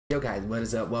Yo guys, what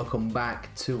is up? Welcome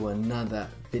back to another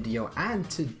video, and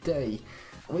today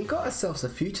we got ourselves a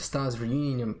Future Stars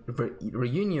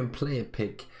reunion player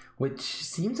pick, which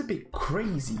seems a bit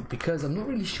crazy because I'm not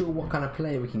really sure what kind of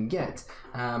player we can get.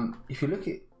 If you look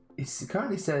at it,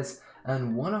 currently says,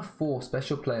 and one of 4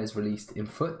 special players released in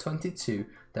Foot 22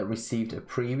 that received a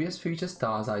previous Future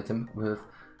Stars item with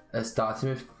starting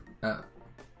with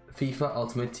FIFA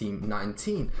Ultimate Team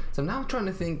 19. So I'm now trying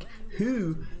to think,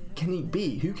 who can it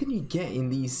be? Who can you get in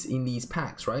these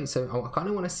packs, right? So I kind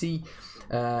of want to see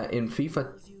in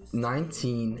FIFA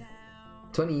 19,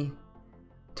 20,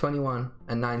 21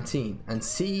 and 19 and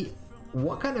see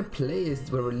what kind of players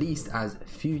were released as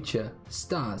Future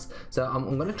Stars. So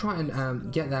I'm going to try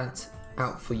and get that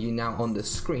out for you now on the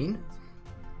screen.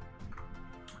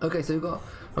 Okay, so we've got,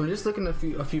 I'm just looking at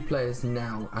a few players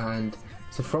now, and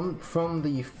so from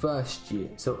the first year.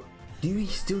 So do we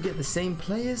still get the same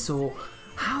players, or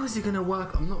how is it going to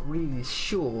work? I'm not really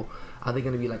sure. Are they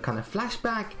going to be like kind of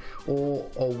flashback or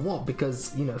what?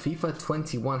 Because, you know, FIFA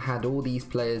 21 had all these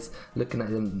players. Looking at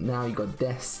them now, you got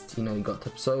Dest, you know, you got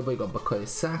Tapsoba, you got Bukayo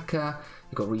Saka,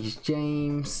 you got Reece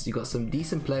James, you got some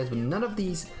decent players, but none of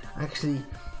these actually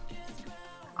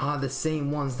are the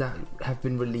same ones that have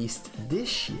been released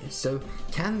this year. So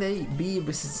can they be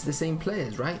the same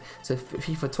players, right? So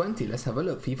FIFA 20, let's have a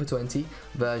look. FIFA 20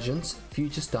 versions,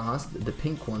 Future Stars, the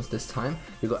pink ones this time.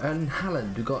 We've got Erling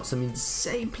Haaland, we've got some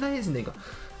insane players, and they got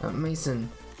Mason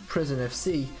Prison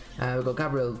FC, we've got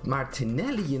Gabriel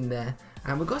Martinelli in there,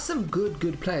 and we've got some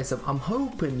good players. So I'm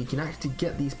hoping you can actually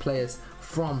get these players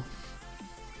from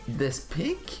this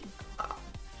pick.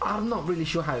 I'm not really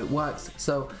sure how it works,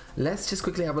 so let's just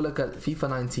quickly have a look at FIFA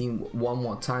 19 one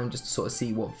more time just to sort of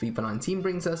see what FIFA 19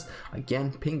 brings us.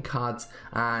 Again, pink cards,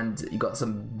 and you got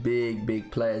some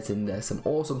big players in there, some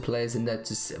awesome players in there,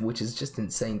 which is just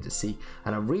insane to see,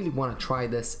 and I really want to try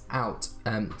this out.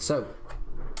 So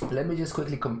let me just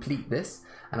quickly complete this,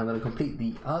 and I'm going to complete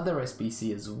the other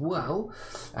SBC as well,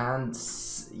 and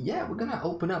yeah, we're going to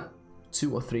open up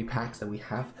 2 or 3 packs that we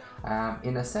have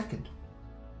in a second.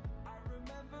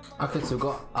 Okay, so we've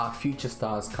got our Future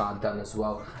Stars card done as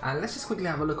well, and let's just quickly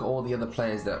have a look at all the other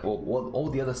players that, or all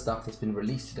the other stuff that's been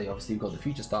released today. Obviously, we've got the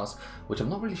Future Stars, which I'm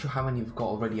not really sure how many we've got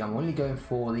already. I'm only going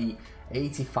for the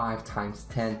 85 times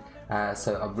 10,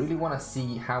 so I really want to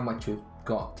see how much we've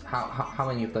got, how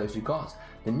many of those we've got.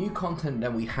 The new content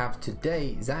that we have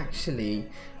today is actually,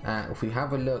 if we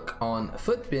have a look on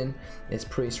Footbin, it's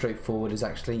pretty straightforward. It's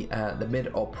actually the mid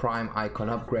or prime icon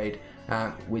upgrade,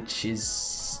 which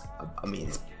is, I mean,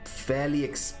 it's fairly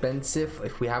expensive.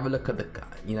 If we have a look at the,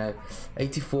 you know,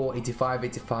 84, 85,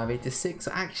 85, 86,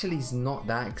 actually is not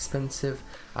that expensive,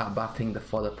 but I think the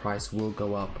fodder price will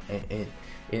go up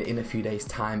in a few days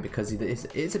time because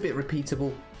it's a bit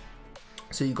repeatable.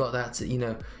 So you got that, you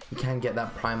know, you can get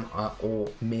that prime or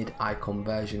mid icon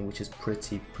version, which is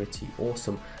pretty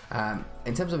awesome.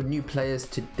 In terms of new players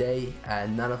today,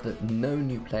 no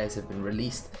new players have been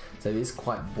released, so it is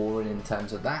quite boring in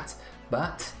terms of that.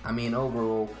 But I mean,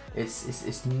 overall,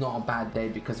 it's not a bad day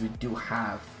because we do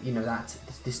have, you know,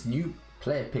 this new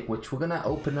player pick, which we're gonna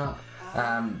open up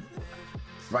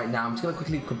right now. I'm just gonna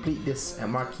quickly complete this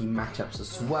marquee matchups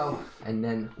as well, and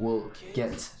then we'll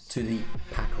get to the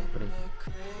pack opening.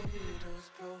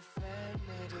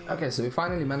 Okay, so we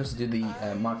finally managed to do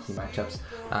the marquee matchups.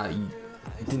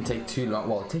 It didn't take too long.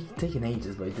 Well, taking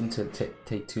ages, but it didn't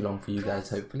take too long for you guys,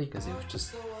 hopefully, because it was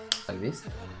just like this.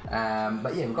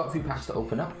 But yeah, we've got a few packs to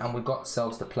open up, and we've got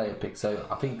ourselves the player pick. So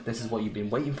I think this is what you've been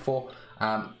waiting for.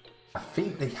 I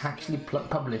think they actually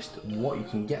published what you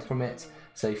can get from it.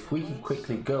 So if we can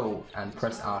quickly go and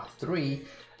press R3,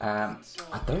 I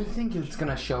don't think it's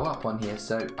gonna show up on here.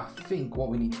 So I think what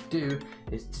we need to do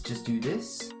is to just do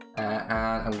this, and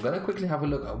I'm gonna quickly have a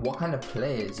look at what kind of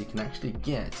players you can actually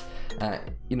get,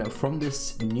 you know, from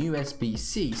this new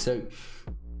SBC. So,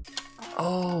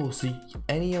 so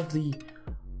any of the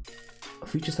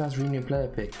Future Stars reunion player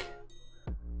pick.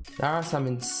 There are some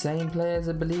insane players,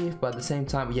 I believe, but at the same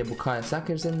time, yeah, Bukayo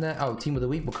Saka's in there. Oh, Team of the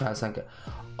Week, Bukayo Saka.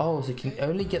 Oh, so you can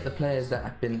only get the players that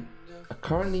have been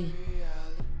currently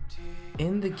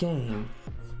in the game,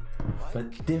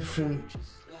 but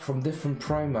from different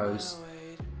promos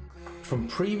from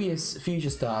previous Future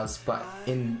Stars, but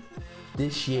in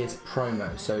this year's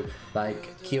promo. So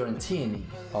like Kieran Tierney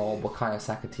or Bukayo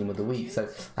Saka Team of the Week. So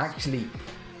actually,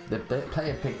 the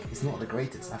player pick is not the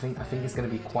greatest. I think it's going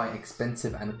to be quite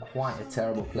expensive and quite a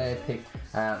terrible player pick.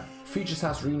 Future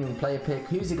Stars reunion player pick.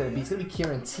 Who's it going to be? It's going to be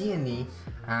Kieran Tierney,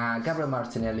 Gabriel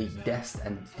Martinelli, Dest,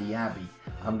 and Diaby.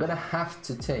 I'm going to have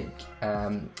to take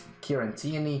Kieran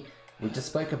Tierney we just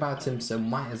spoke about him, so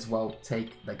might as well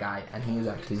take the guy, and he is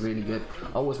actually really good.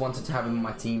 I always wanted to have him on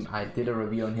my team. I did a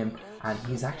review on him, and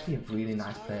he's actually a really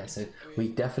nice player, so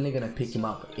we're definitely going to pick him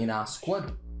up in our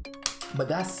squad. But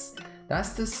that's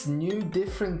this new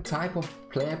different type of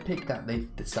player pick that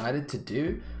they've decided to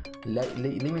do.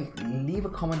 Leave a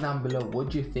comment down below. What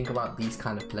do you think about these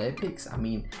kind of player picks? I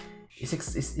mean, it's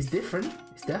different.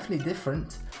 It's definitely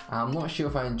different. I'm not sure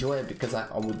if I enjoy it, because I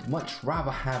would much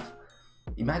rather have,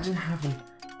 imagine having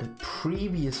the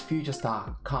previous Future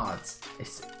Star cards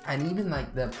and even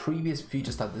like the previous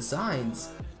Future Star designs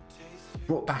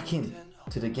brought back in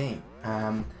to the game.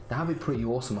 That would be pretty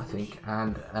awesome, I think,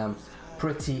 and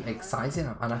pretty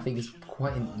exciting, and I think it's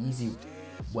quite an easy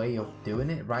way of doing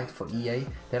it, right? For EA,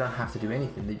 they don't have to do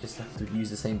anything, they just have to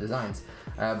use the same designs,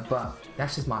 but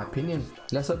that's just my opinion.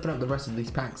 Let's open up the rest of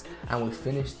these packs, and we've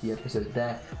finished the episode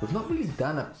there. We've not really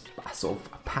done a sort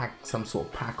of pack, some sort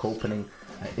of pack opening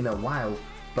in a while,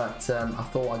 but I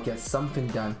thought I'd get something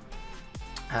done,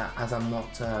 as I'm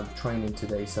not training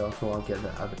today, so I thought I'd get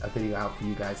a video out for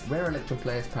you guys. Rare Electrum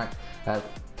Players pack,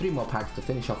 3 more packs to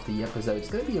finish off the episode. It's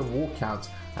going to be a walkout,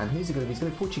 and who's it going to be? It's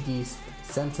going to be Portuguese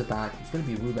centre back. It's going to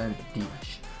be Ruben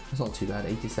Dias. That's not too bad,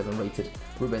 87 rated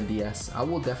Ruben Dias. I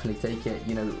will definitely take it.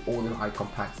 You know, all the icon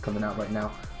packs coming out right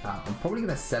now. I'm probably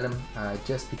going to sell them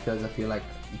just because I feel like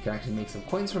you can actually make some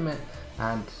coins from it,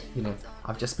 and you know,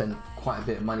 I've just spent quite a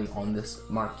bit of money on this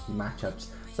marquee matchups.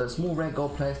 So a small rare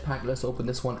gold players pack, let's open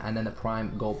this one, and then a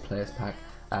prime gold players pack.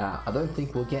 I don't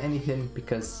think we'll get anything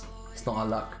because it's not our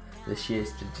luck. This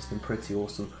year's just been pretty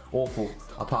awful,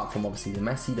 apart from obviously the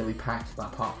Messi that we packed, but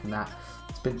apart from that,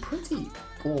 it's been pretty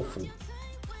awful.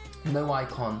 No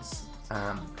icons,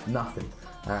 nothing.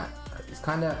 It's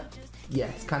kind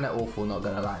of awful, not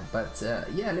gonna lie. But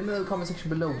yeah, let me know in the comment section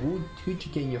below, who'd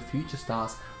you get in your Future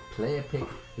Stars player pick.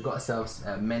 We've got ourselves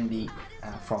Mendy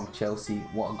from Chelsea.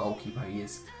 What a goalkeeper he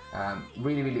is.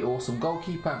 Really awesome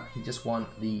goalkeeper. He just won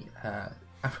the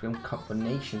African Cup of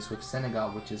Nations with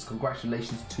Senegal, which is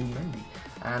congratulations to Mendy.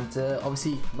 And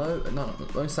obviously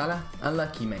Mo Salah,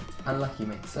 unlucky mate.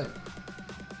 So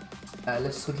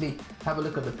let's just quickly have a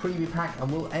look at the preview pack,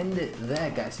 and we'll end it there,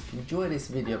 guys. If you enjoyed this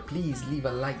video, please leave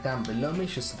a like down below, make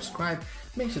sure to subscribe,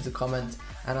 make sure to comment,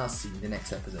 and I'll see you in the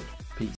next episode. Peace.